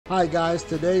Hi guys,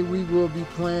 today we will be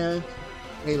playing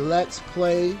a Let's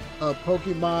Play of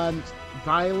Pokemon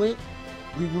Violet.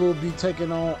 We will be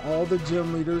taking on all the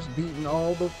gym leaders, beating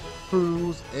all the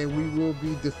crews, and we will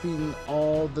be defeating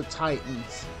all the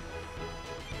Titans.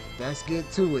 Let's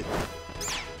get to it.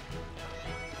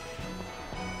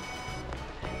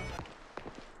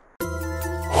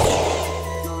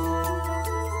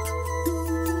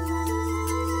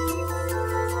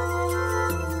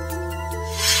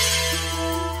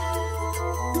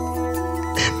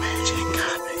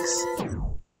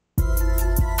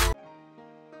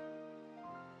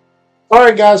 All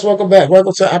right, guys, welcome back.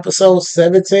 Welcome to episode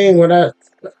 17. When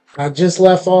I just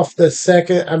left off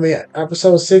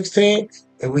episode 16,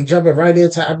 and we jumping right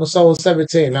into episode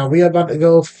 17. Now we are about to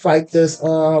go fight this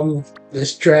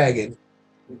dragon,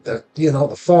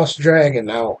 the false dragon.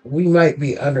 Now we might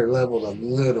be under leveled a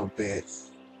little bit.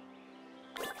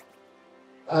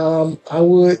 I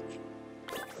would.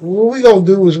 What we're gonna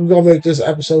do is we're gonna make this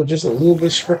episode just a little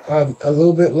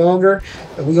bit longer,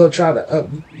 and we're gonna try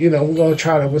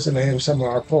to what's the name of some of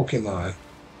our Pokemon,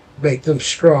 make them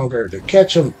stronger to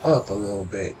catch them up a little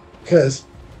bit, because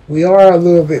we are a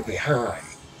little bit behind.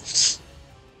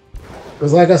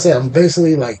 Because like I said, I'm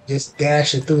basically like just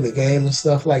dashing through the game and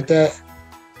stuff like that.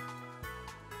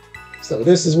 So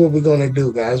this is what we're gonna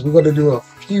do, guys. We're gonna do a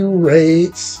few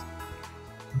raids.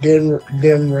 Then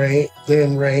raids.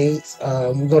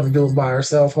 We're going to do it by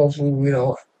ourselves. Hopefully, we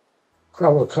don't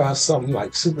come across something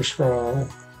like super strong.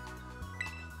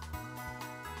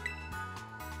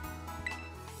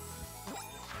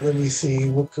 Let me see.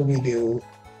 What can we do?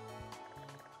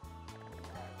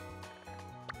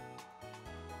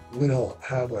 We don't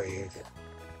have a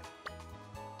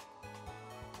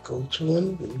ghost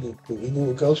one. We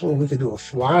do a ghost one. We could do a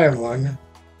flying one.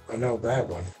 I know that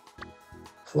one.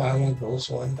 Fly one, ghost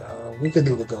one. We could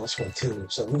do the ghost one too,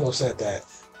 so we're gonna set that.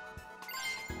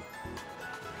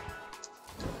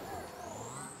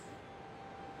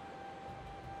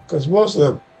 Because most of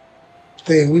the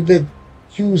thing we've been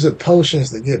using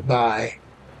potions to get by,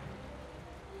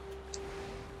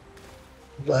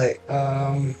 but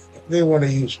they want to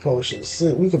use potions.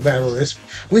 So we could battle this.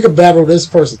 We could battle this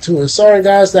person too. And sorry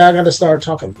guys, that I got to start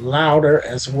talking louder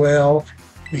as well,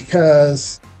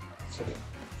 because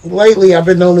lately I've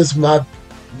been noticing my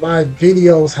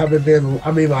videos haven't been,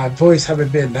 my voice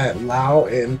haven't been that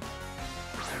loud, and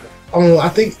I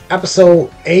think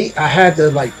episode 8 I had to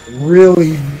like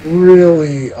really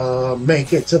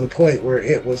make it to the point where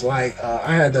it was like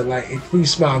I had to like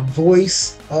increase my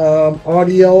voice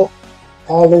audio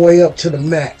all the way up to the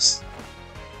max.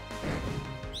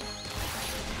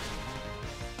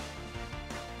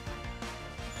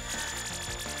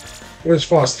 Where's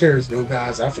Foster's do,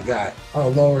 guys? I forgot. Oh,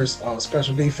 lowers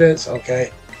special defense.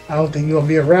 Okay. I don't think you're going to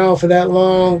be around for that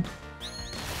long.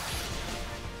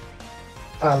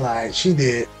 I lied. She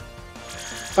did.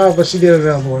 Oh, but she did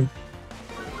another one.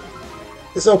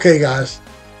 It's okay, guys.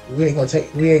 We ain't gonna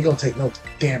take no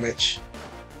damage.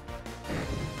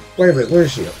 Wait a minute, where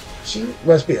is she? She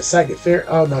must be a psychic fairy.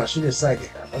 Oh no, she just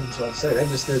psychic. I was going to say they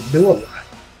just didn't do a lot.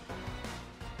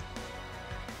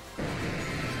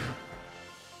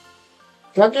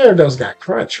 Gyarados got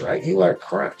crunch, right? He learned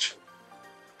crunch.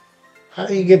 How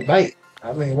did he get bite?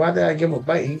 Why did I give him a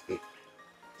bite?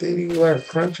 Did he learn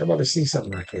crunch? I'm about to see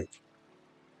something right quick.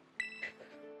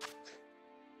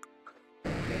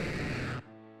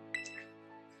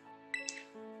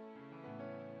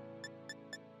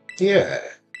 Yeah.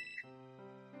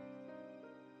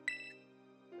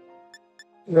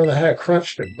 You know, they had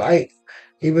crunch to bite,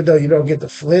 even though you don't get the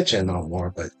flinching no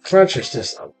more, but crunch is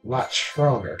just a lot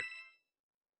stronger.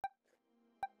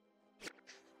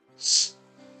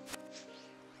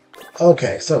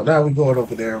 Okay, so now we're going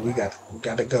over there. We got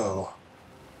to go.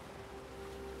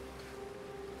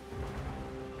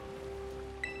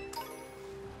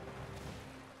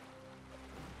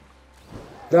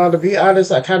 Now, to be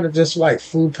honest, I kind of just like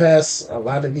food pass a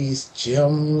lot of these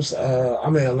gyms.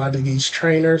 A lot of these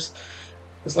trainers.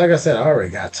 It's like I said, I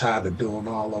already got tired of doing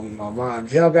all of them on mine.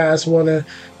 If y'all guys want to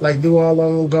like do all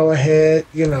of them, go ahead.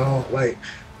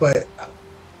 But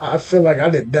I feel like I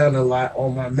done a lot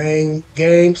on my main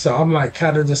game, so I'm like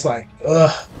kind of just like,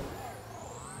 ugh.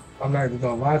 I'm not even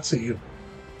gonna lie to you.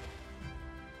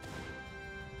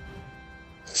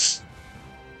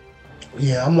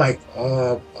 Yeah, I'm like,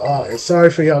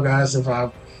 sorry for y'all guys if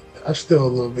I'm still a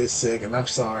little bit sick, and I'm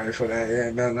sorry for that. There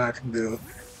ain't nothing I can do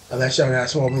unless y'all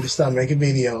guys want me to stop making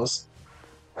videos.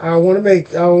 I want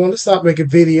to stop making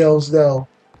videos though.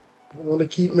 I want to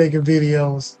keep making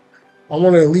videos. I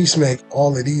want to at least make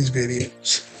all of these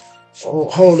videos. Oh,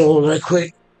 hold on right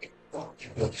quick.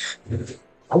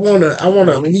 I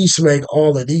wanna at least make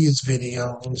all of these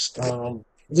videos.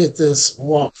 Get this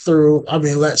walkthrough. I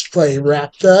mean, let's play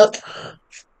wrapped up.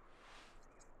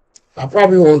 I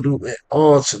probably won't do it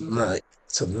all tonight.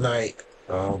 Tonight,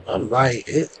 I might.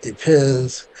 It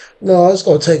depends. No, it's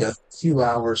gonna take a few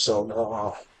hours. So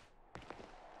no,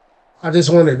 I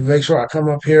just wanted to make sure I come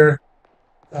up here,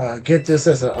 get this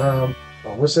as a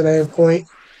what's the name point.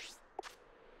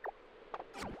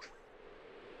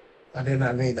 I did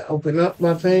not need to open up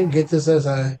my thing. Get this as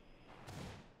a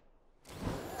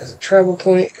travel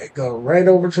point and go right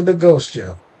over to the ghost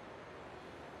gem.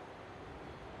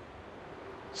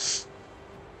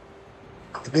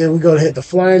 Then we're gonna hit the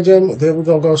flying gem. Then we're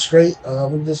gonna go straight.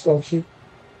 We're just gonna keep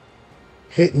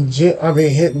hitting gym. I mean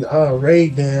hitting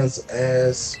raid dance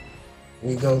as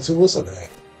we go to what's the name?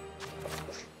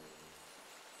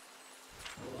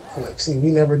 Like, see,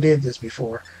 we never did this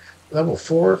before. Level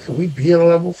 4? Can we be in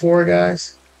level 4,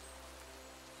 guys?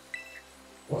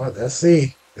 Well, let's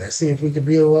see. Let's see if we can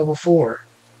be a level 4.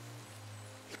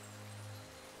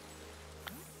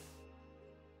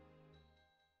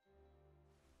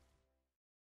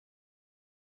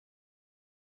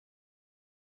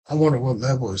 I wonder what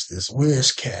level is this?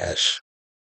 Where's Cash?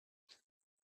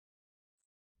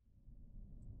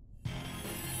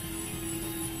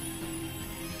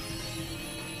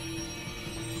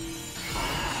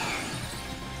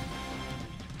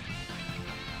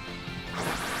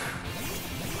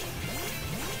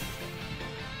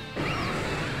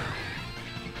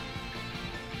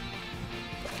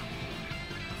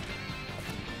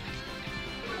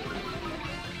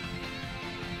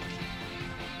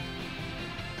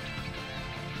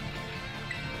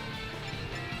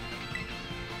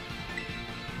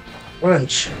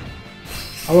 Crunch.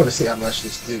 I want to see how much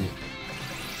this do.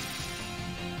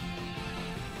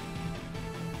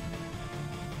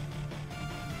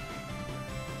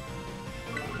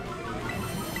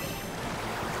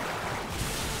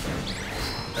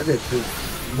 I didn't do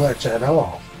much at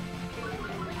all.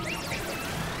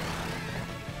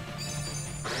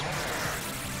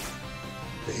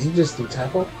 Did he just do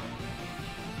tackle?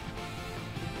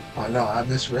 Oh no, I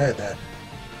misread that.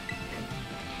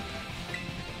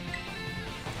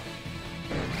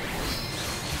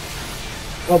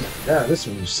 Oh my god, this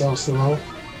one was so slow.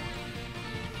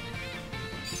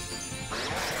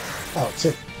 Oh,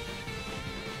 tip.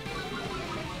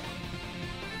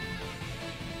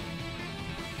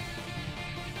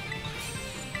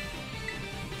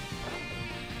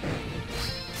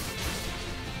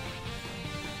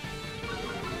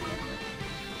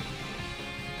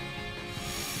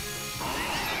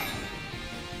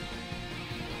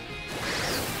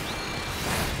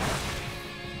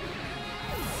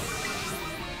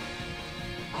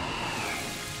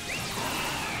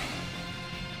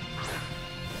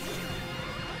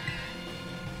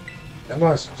 I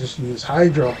must just use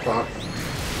Hydro Pump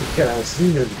because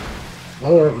he did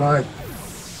lower my.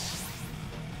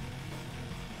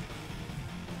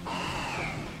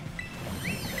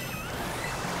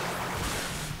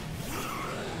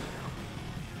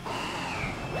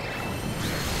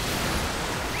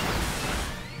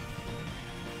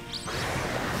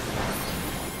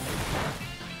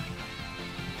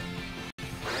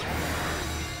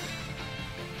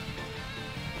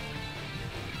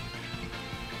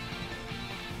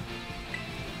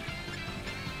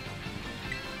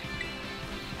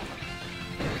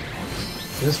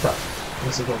 This part.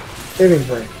 This is going. Hitting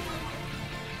break.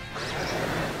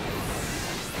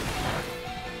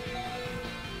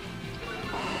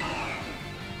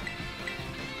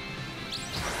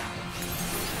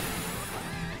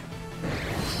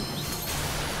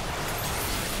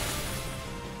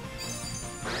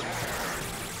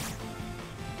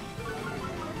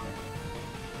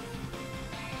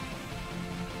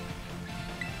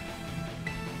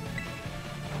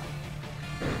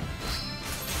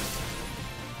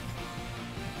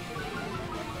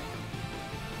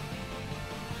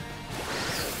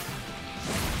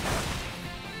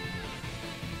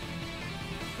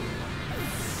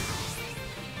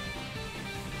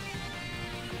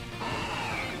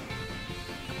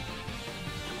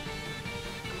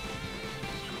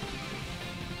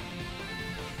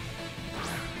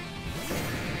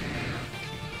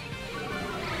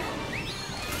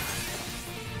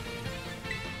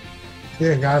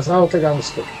 Yeah, guys, I don't think I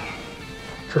was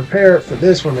prepared for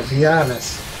this one, to be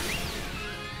honest.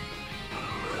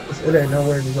 It ain't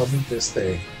nowhere to go beat this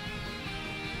thing.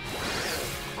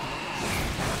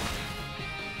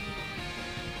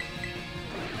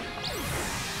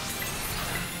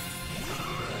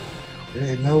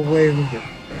 There ain't no way we can.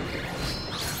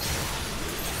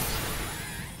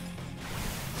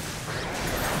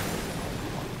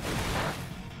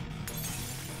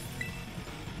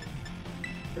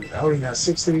 I only got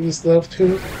 6 of these left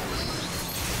too.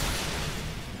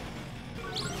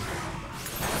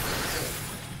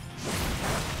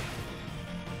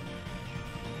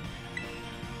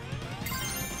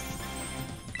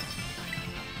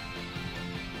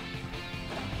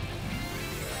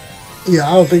 Yeah,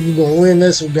 I don't think we're gonna win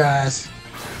this one, guys.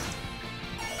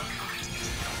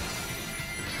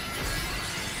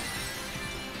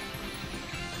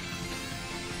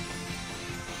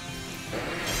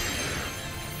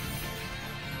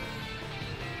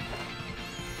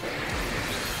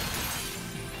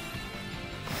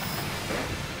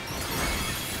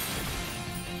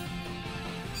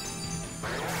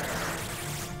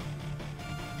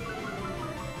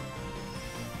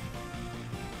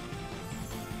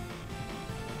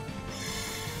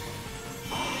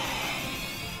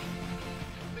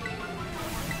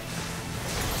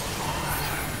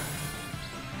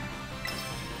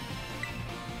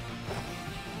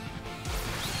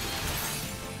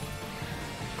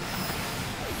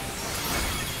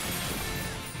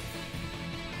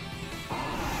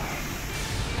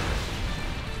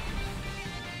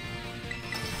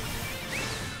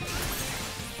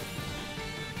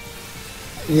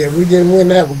 Yeah, we didn't win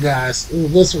that one, guys. Ooh,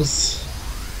 this was.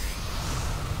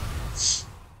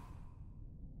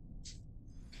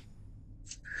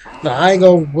 No, I ain't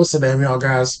gonna what's the name, y'all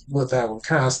guys, with that one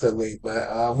constantly, but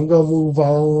we're gonna move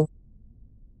on.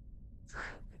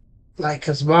 Like,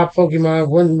 cause my Pokemon I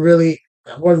wasn't really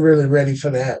ready for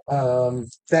that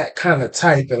kind of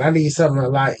type, and I need something a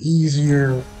lot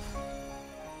easier.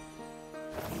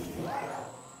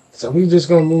 So we just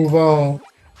gonna move on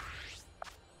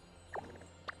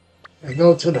and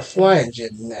go to the flying gym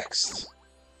next.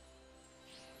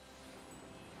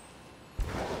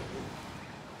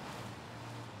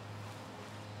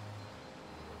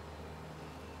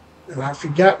 And I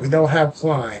forgot we don't have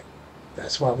flying.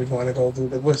 That's why we're going to go do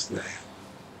the what's name.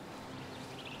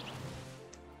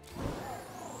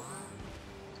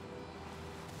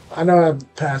 I know I'm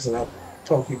passing up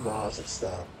Pokeballs and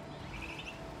stuff.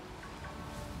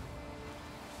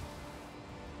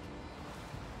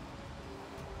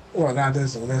 Well, not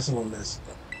this one, this one, this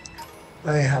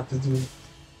one. I ain't have to do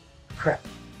crap.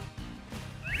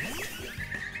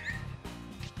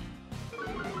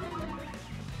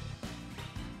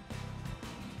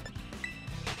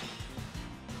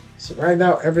 So right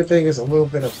now, everything is a little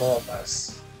bit above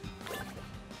us.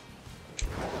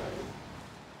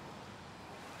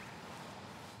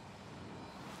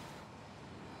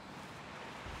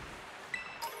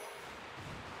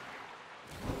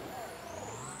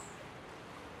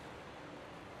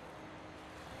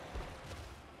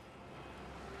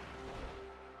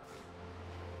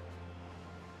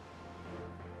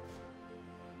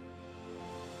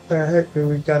 The heck do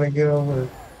we gotta get over?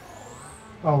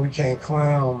 Oh, we can't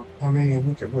climb. I mean,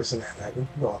 we could listen to that. We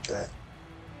can go up that.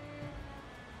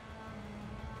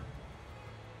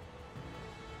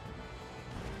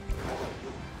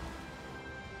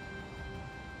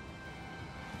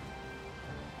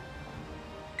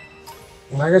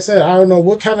 Like I said, I don't know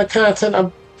what kind of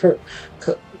content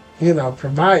co-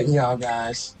 providing y'all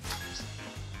guys,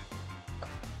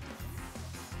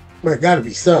 but it got to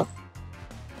be something.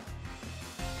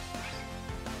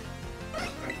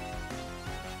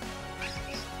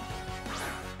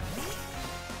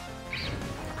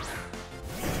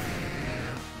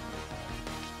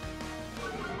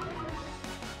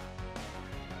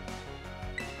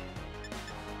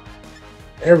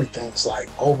 Everything's like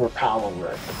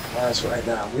overpowering us right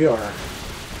now.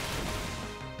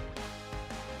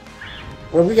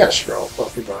 Well, we got strong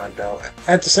Pokemon though.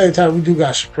 At the same time, we do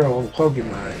got strong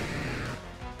Pokemon.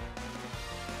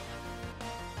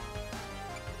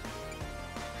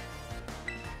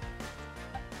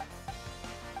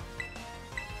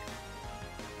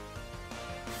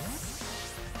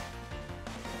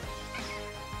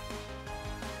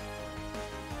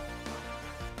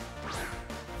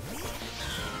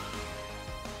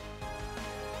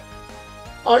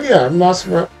 Oh yeah,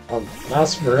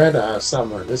 Nosferetta or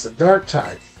something. It's a dark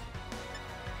type.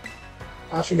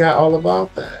 I forgot all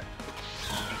about that.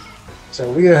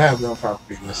 So we have no problem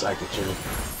beating the Psychic Gym.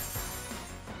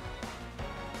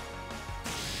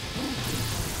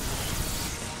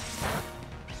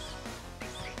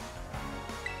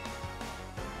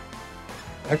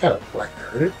 I got a black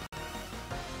hurt.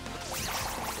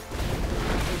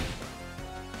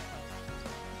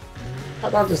 I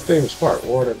thought this thing was part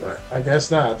water, but I guess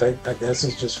not. I guess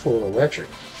it's just full electric.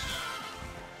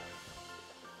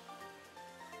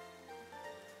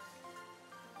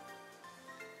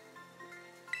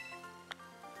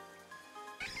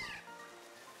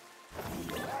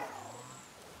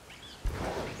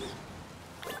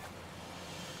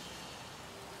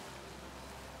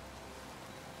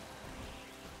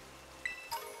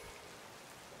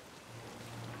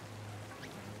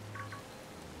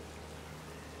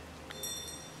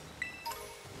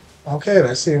 Okay,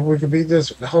 let's see if we can beat this.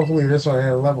 Hopefully this one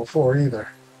ain't level 4 either.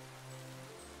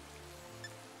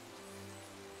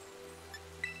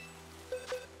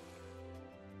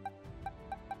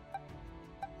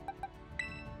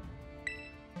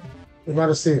 We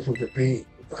gotta see if we could beat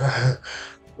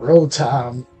Road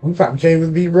Time. We probably can't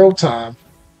even beat Road Time.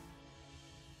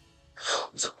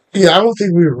 Yeah, I don't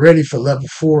think we were ready for level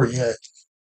 4 yet.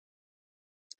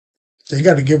 They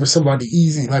got to give us somebody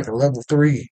easy, like a level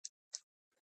 3.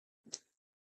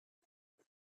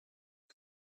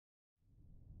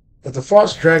 But the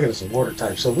Frost Dragon is a water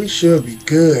type, so we should be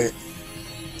good.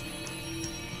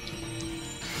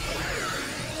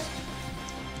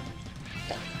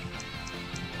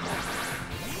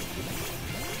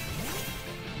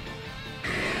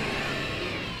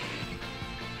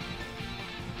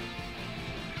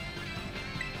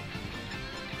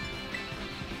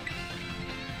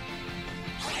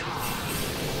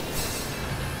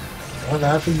 I don't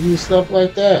have to use stuff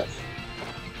like that.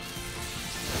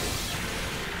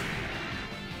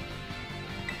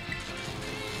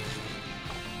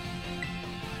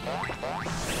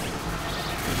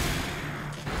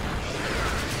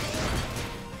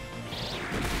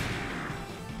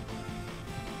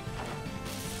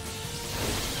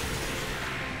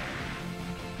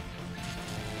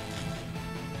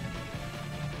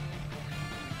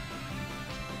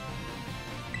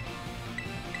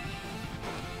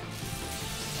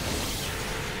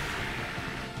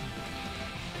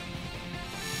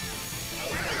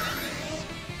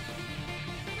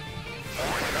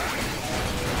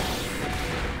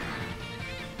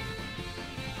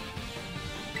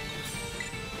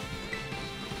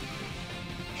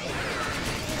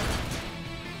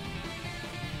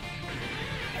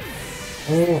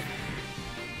 Oh,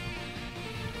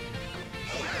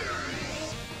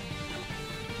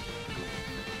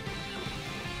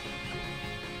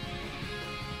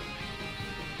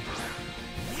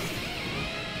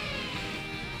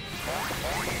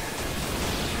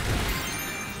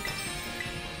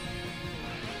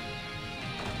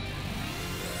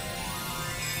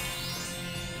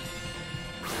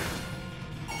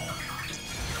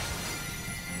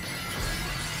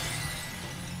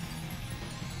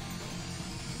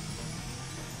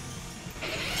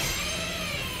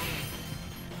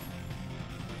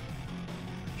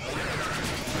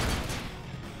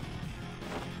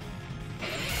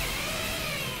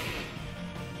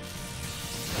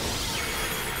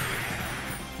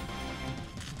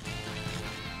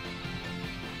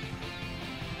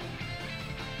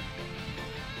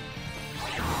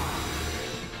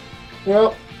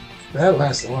 well, that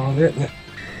lasted long, didn't it?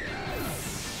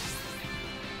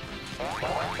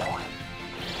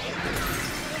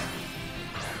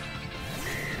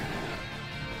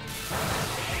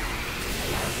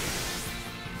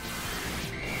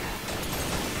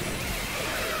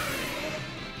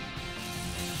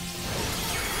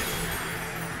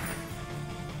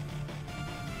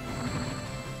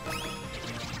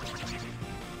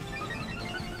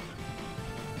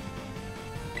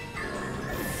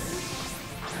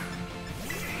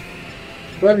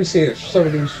 Let me see if some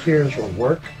of these cheers will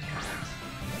work.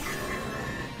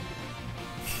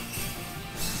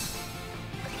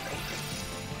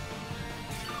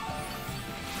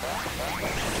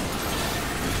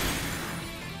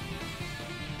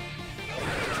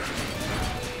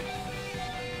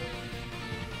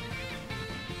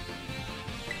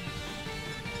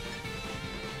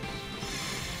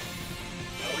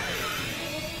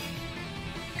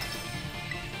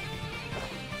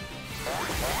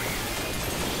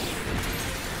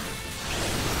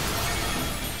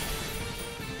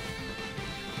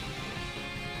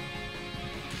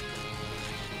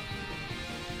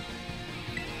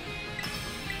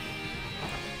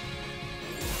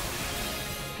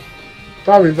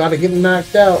 Probably about to get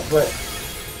knocked out, but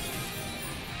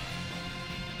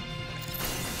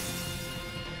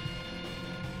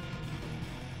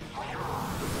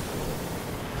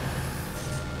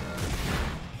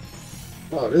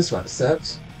oh, this one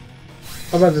sucks.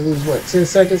 I'm about to lose what, 10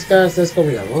 seconds, guys? That's gonna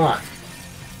be a lot.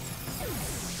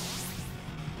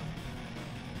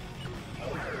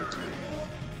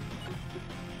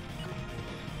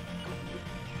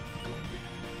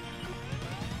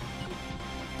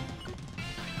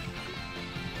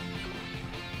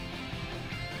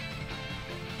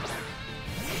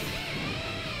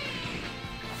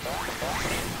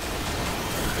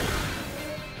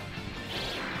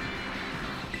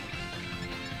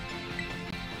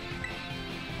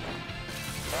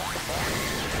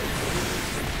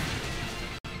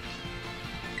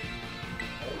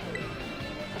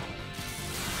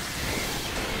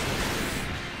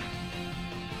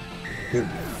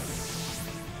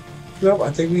 Nope,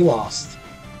 I think we lost.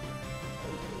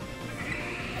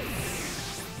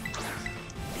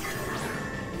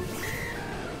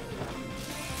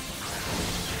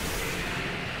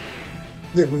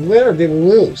 Did we win or did we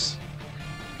lose?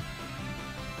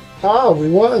 Oh, we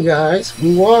won, guys.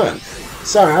 We won.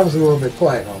 Sorry, I was a little bit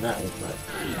quiet on that one, but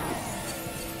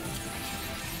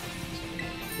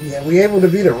yeah, we able to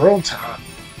beat a Rotom.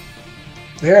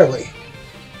 Barely.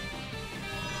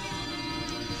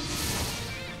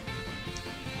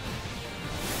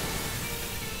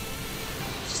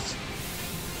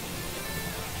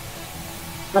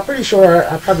 I'm pretty sure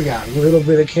I probably got a little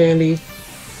bit of candy.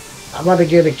 I'm about to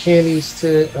get the candies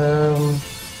to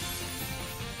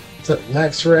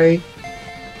X-Ray.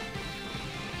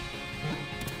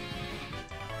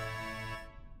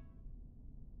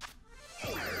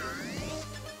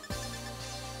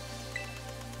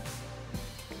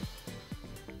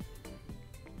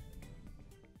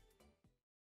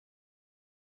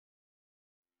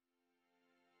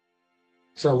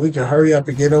 So we can hurry up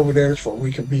and get over there before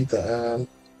we can beat the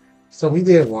so we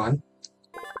did one.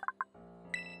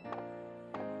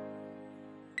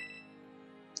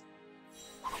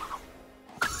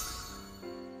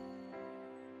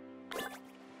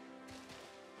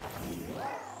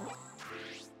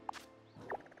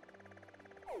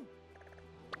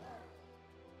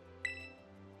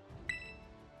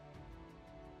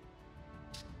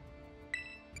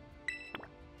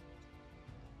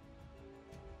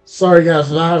 Sorry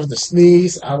guys, if I have to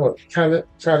sneeze, I would kind of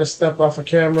try to step off a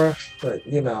camera, but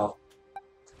you know.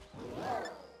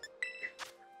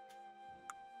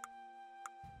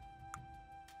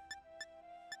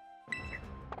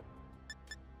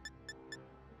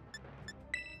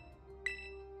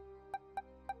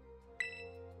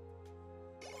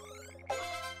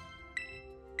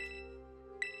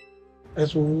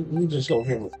 That's what we just go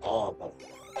here with all of them.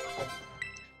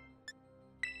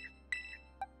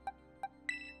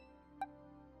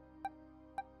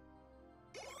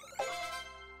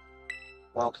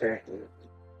 Okay.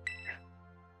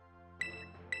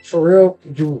 For real,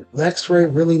 do X-Ray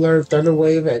really learn Thunder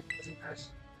Wave at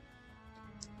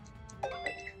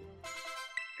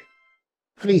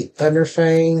I need Thunder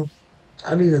Fang.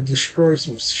 I need to destroy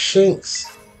some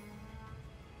Shinx.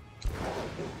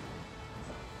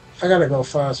 I gotta go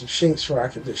find some Shinx where I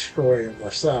can destroy them or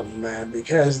something, man,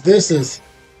 because these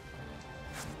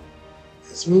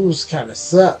moves kinda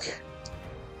suck.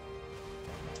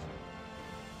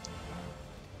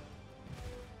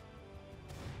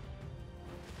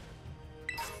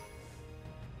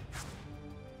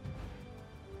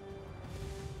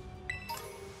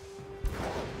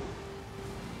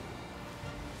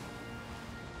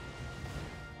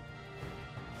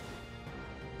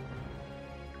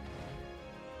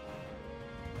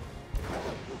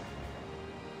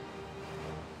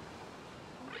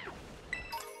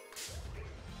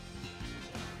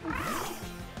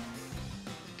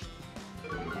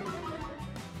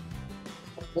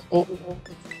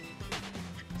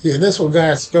 Yeah, this one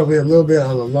guy's gonna be a little bit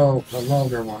on a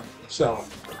longer one. So,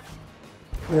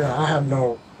 yeah,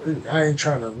 I ain't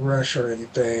trying to rush or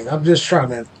anything. I'm just trying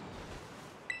to.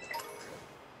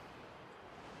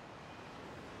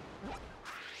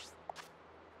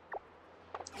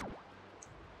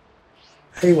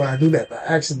 Hey, when I do that by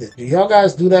accident, do y'all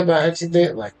guys do that by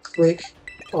accident? Like click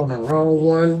on the wrong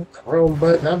one, the wrong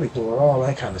button? I be doing all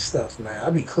that kind of stuff, man. I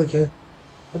be clicking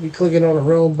on the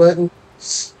wrong button.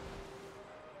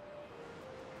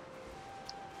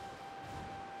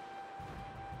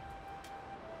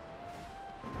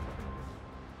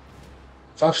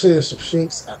 If I see some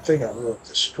Shinx, I think I will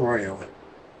destroy them.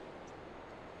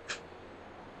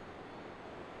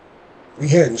 We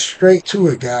heading straight to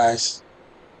it, guys.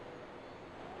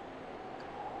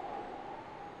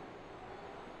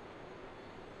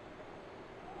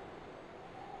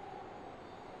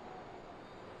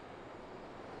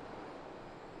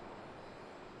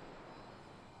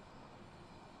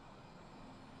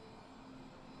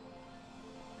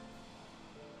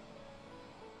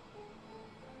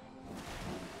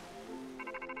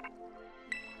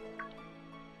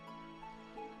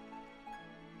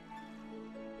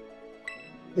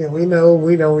 Yeah, we know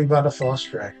we about to fall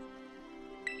straight.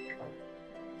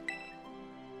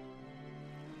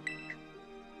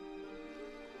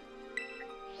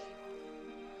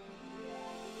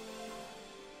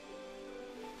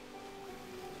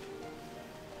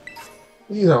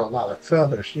 You know, a lot of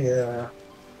feathers, yeah.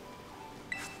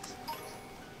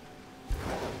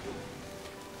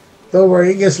 Don't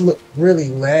worry, it gets really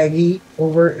laggy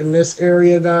over in this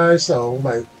area, guys. So,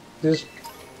 like, just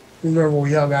remember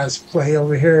when y'all guys play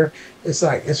over here, it's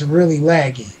like, it's really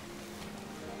laggy.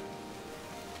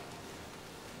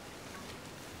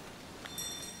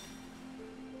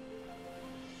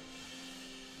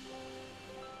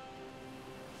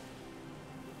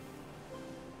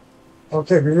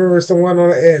 Okay, remember it's the one on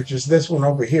the edge. It's this one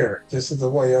over here. This is the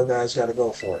way you guys got to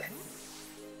go for it.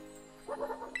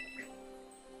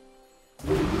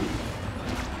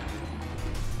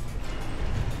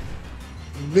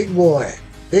 Big boy.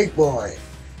 Big boy.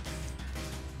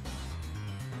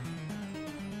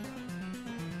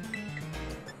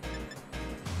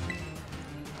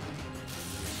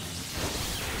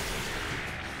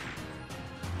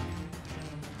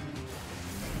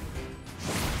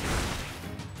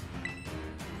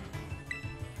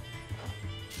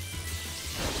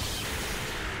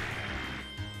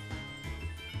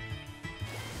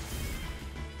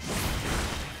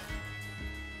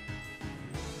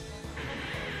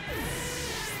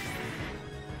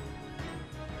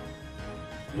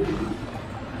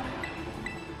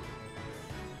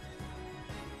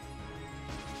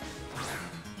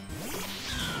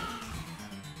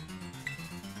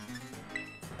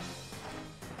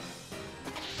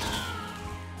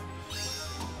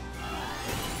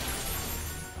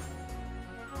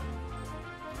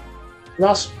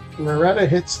 Plus, Loretta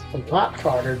hits a lot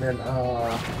harder than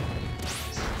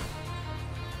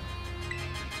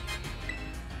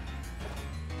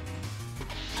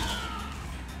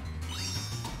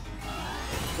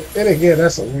and again,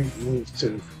 that's a weak move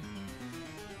too.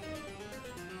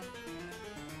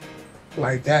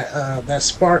 Like that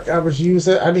spark I was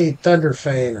using, I need Thunder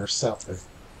Fane or something.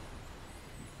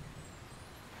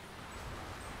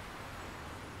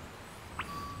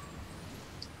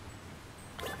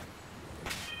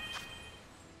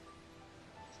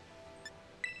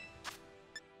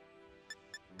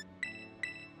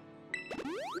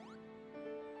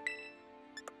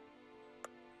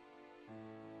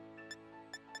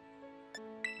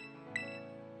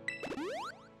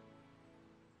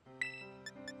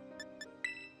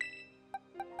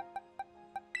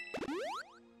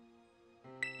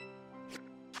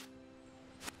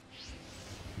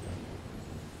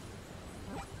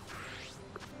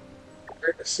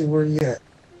 Let's see where you at.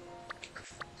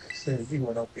 See if you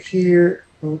went over here.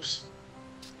 Oops.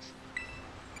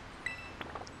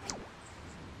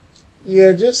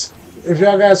 Yeah, just if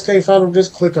y'all guys can't find him,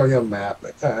 just click on your map.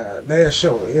 They'll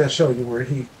show you where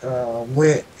he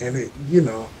went, and it, you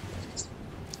know.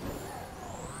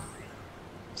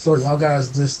 So y'all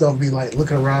guys just don't be like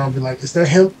looking around, be like, is that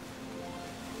him?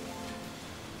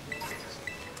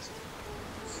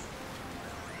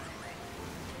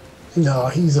 No,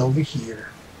 he's over here.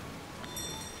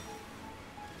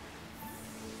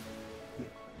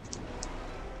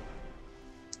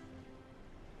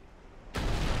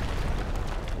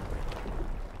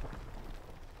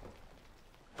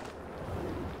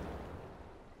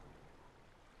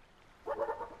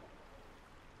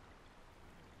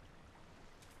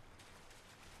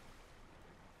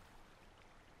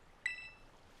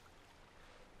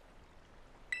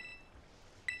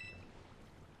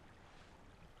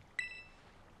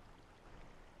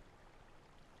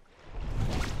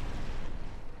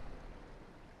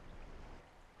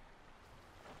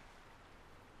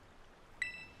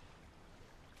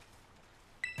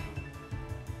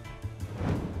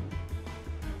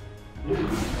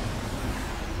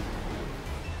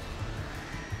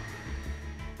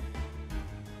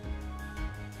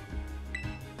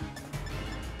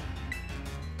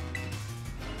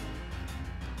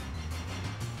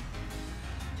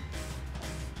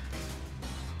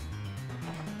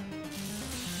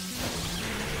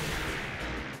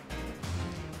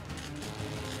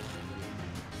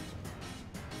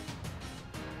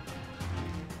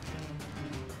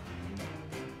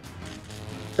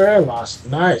 Fair loss,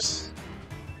 nice.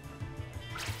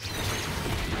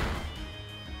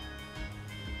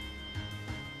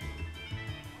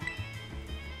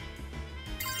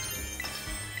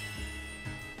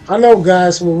 I know,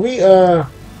 guys. When we go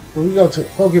to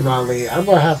Pokemon League, I'm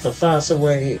gonna have to find some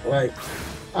way. Like,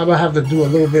 I'm gonna have to do a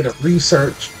little bit of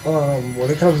research.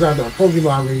 When it comes down to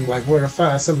Pokemon League, like where to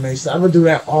find some mates. I'm gonna do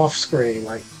that off screen.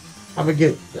 Like, I'm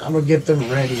gonna get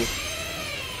them ready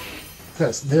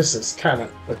because this is kind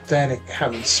of pathetic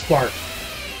having Spark.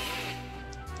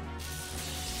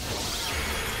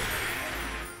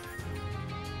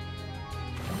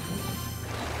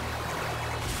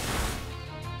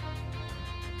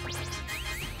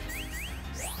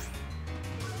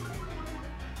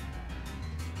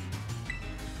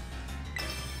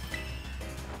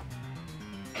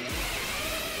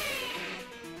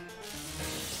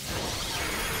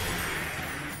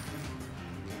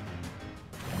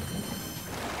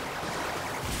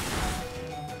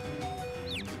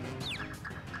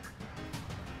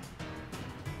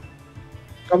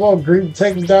 Come on, Green,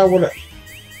 take him down with it.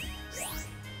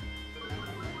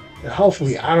 And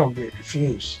hopefully, I don't get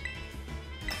confused.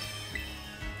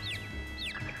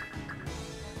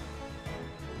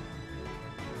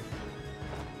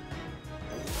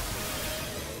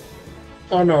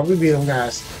 Oh no, we beat them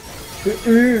guys.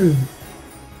 Mm-mm.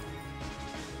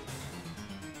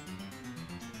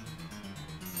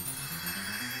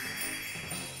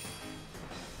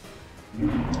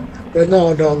 But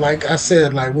no, no, like I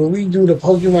said, like when we do the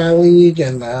Pokemon League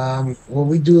and when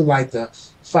we do like the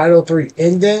Final Three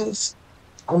endings,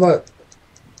 I'm gonna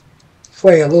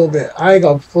play a little bit. I ain't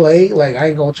gonna play, like I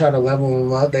ain't gonna try to level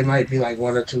them up. They might be like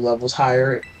one or two levels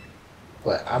higher,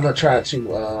 but I'm gonna try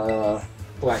to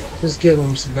like just give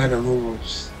them some better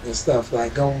moves and stuff.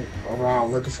 Like go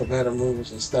around looking for better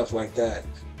moves and stuff like that.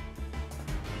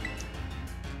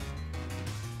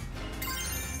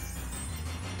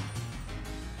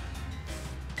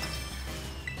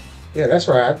 Yeah, that's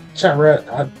right. I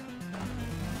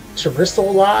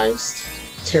terrestrialized,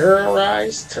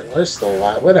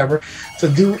 terrestrialized, whatever, to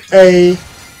do a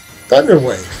thunder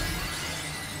wave.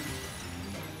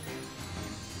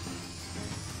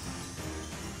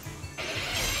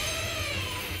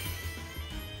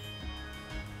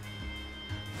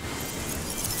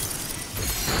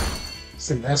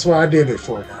 See, that's what I did it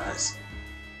for, guys.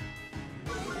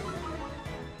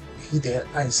 He did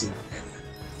icy.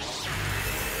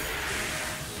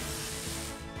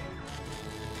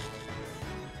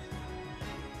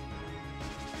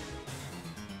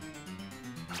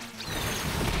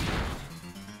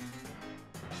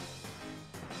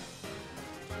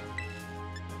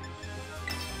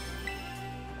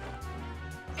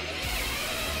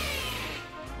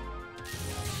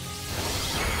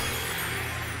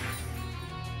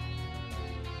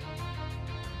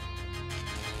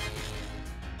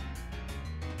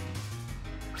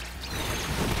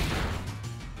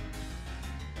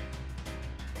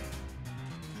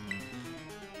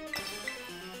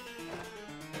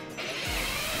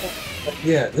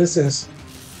 Yeah, this is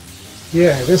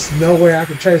yeah, there's no way I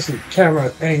can trace the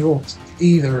camera angle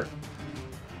either.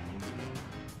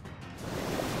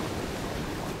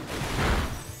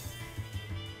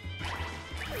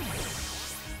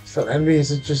 So that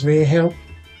means it's just me and him.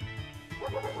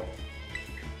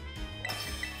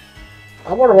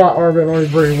 I wonder why Arvin only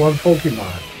bring one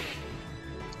Pokemon.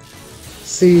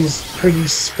 Seems pretty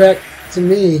spec to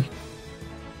me.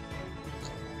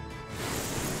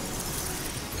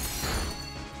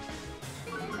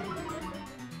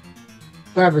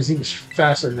 However, he's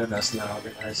faster than us now,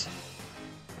 guys.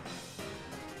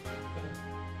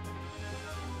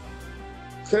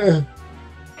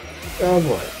 Oh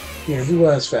boy. Yeah, he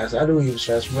was fast. I knew he was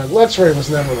fast, but Luxray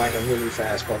was never like a really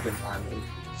fast Pokemon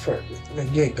for the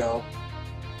get-go.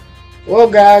 Well,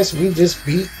 guys, we just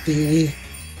beat the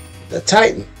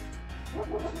Titan.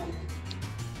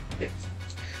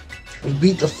 We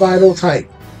beat the final Titan.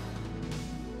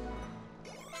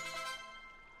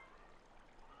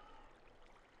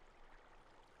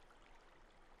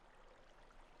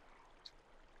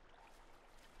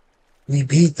 We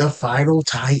beat the final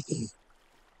Titan.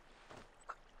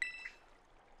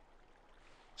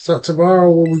 So tomorrow,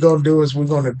 what we're gonna do is we're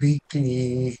gonna beat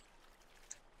the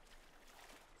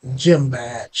gym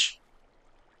badge,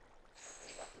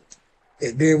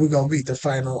 and then we're gonna beat the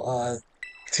final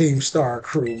Team Star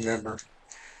crew member.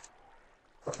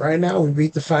 But right now, we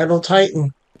beat the final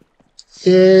Titan.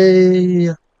 Yay!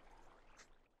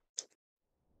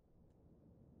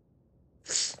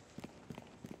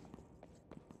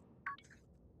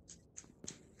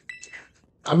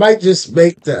 I might just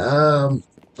make the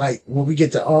like when we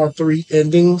get to all three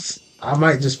endings, I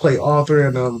might just play all three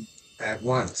of them at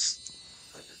once.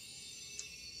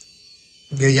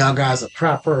 Give y'all guys a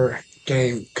proper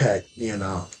game cut, you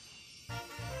know.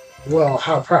 Well,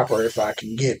 how proper if I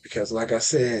can get, because like I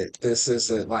said, this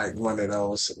isn't like one of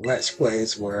those let's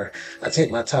plays where I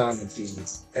take my time and do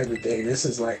everything. This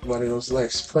is like one of those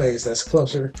let's plays that's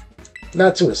closer,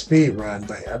 not to a speed run,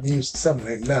 but I've used some of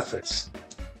the methods.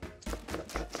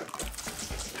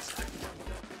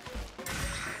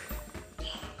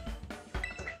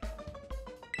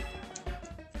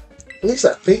 At least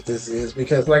I think this is,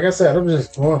 because like I said, I'm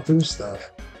just going through stuff.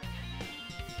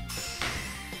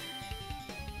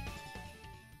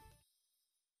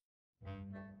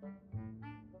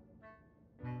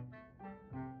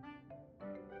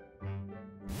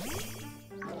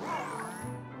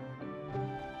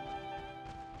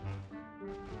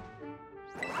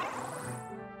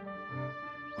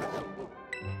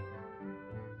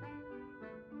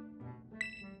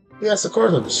 Yes, of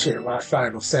course I'm gonna share my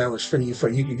final sandwich for you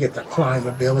can get the climb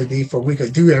ability for we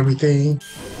could do everything.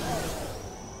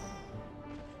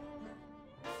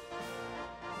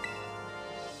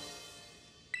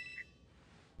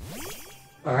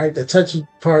 All right, the touchy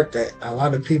part that a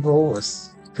lot of people was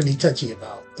pretty touchy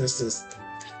about. This is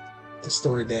the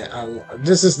story that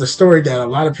this is the story that a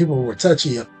lot of people were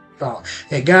touchy about.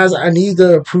 And guys, I need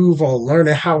to improve on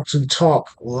learning how to talk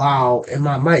loud in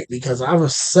my mic because I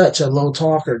was such a low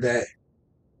talker that,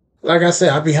 like I said,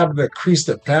 I'd be having to increase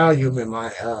the volume in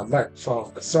my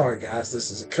microphone. But sorry, guys, this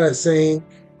is a cutscene.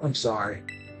 I'm sorry.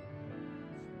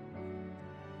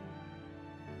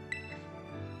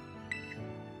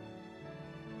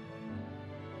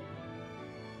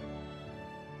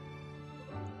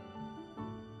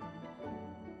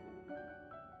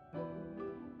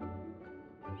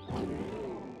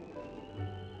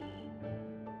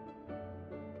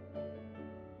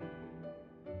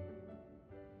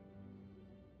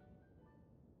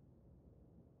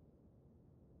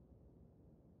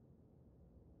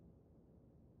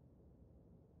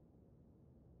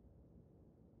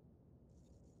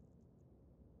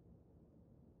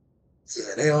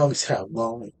 Yeah, they always have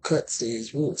long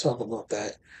cutscenes. We will talk about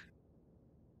that.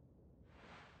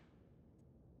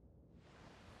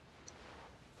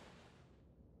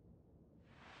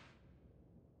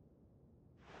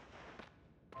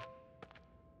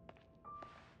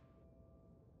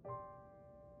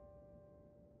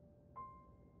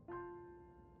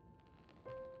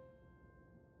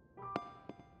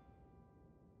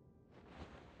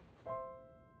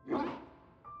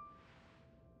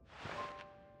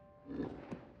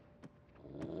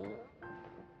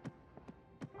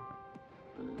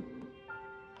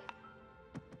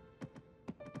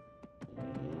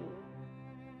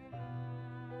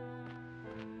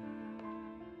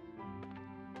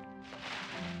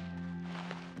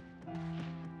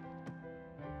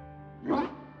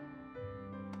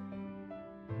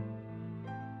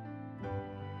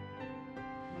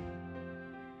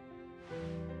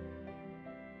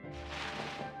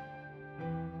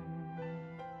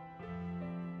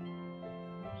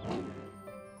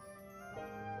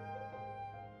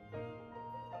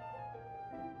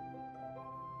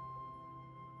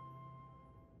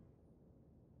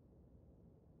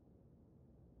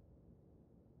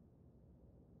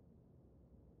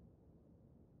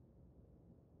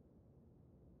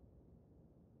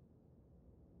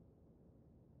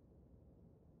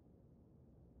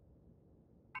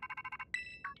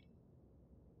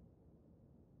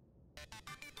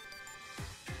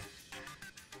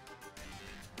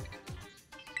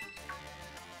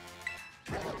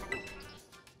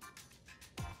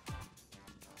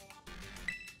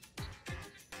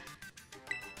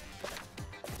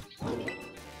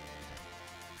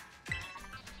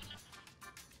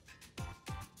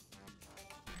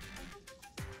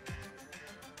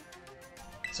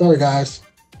 Sorry, guys.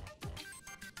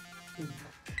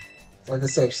 Like I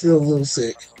said, I'm still a little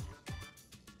sick.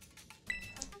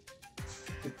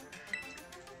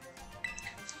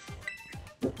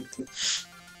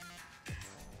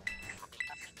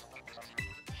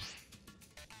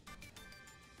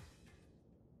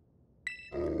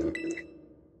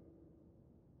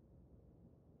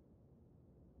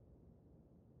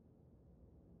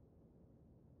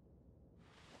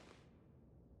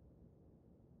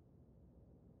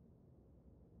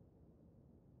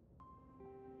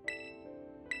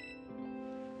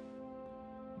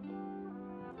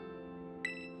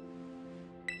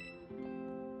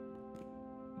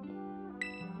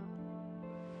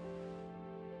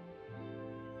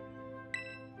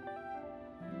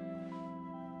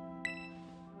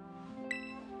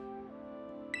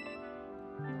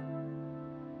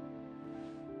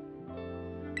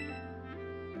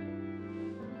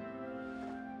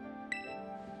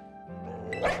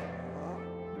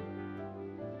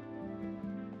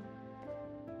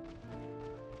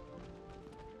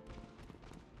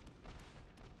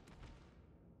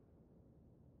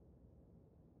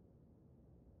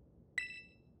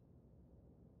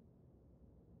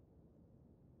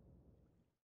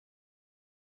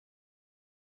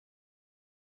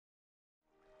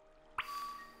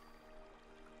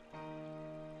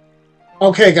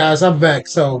 Okay, guys, I'm back.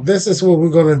 So this is what we're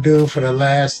gonna do for the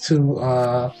last two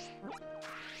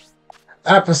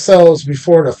episodes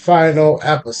before the final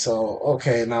episode.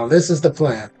 Okay, now this is the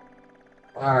plan.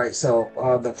 All right, so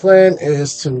the plan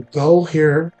is to go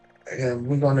here, and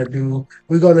we're gonna do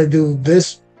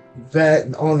this.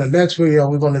 That on the next video,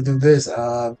 we're gonna do this.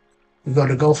 We're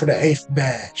gonna go for the eighth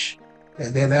badge,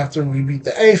 and then after we beat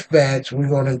the eighth badge, we're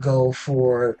gonna go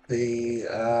for the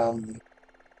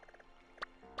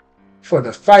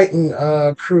fighting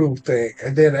crew thing,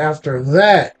 and then after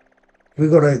that, we're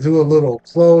gonna do a little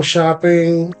clothes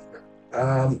shopping.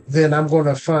 Then I'm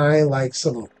gonna find like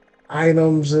some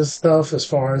items and stuff as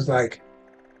far as like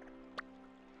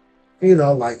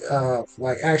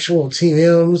like actual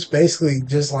TMs, basically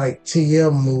just like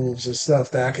TM moves and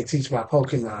stuff that I can teach my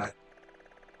Pokemon.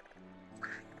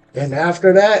 And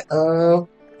after that,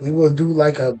 we will do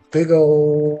like a big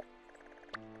old,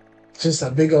 just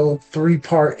a big old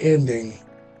 3-part ending.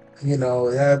 You know,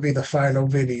 that'd be the final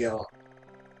video.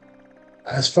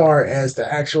 As far as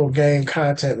the actual game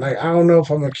content, like I don't know if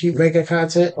I'm gonna keep making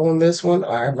content on this one.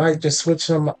 I might just switch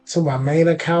to my main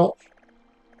account.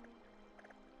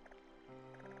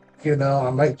 You know, I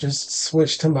might just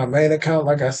switch to my main account,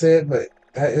 like I said, but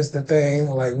that is the thing.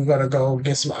 Like, we gotta go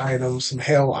get some items, some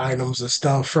hell items and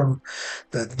stuff from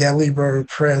the Delibird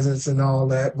presents and all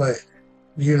that. But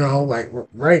you know, like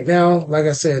right now, like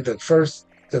I said, the first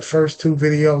two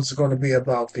videos are going to be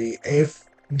about the 8th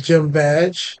gym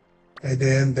badge and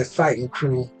then the fighting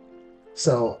crew.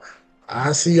 So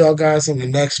I'll see y'all guys in the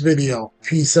next video.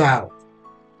 Peace out.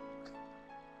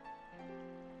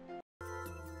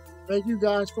 Thank you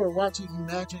guys for watching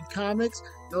Imagine Comics.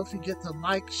 Don't forget to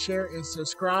like, share, and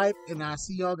subscribe. And I'll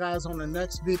see y'all guys on the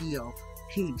next video.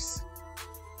 Peace.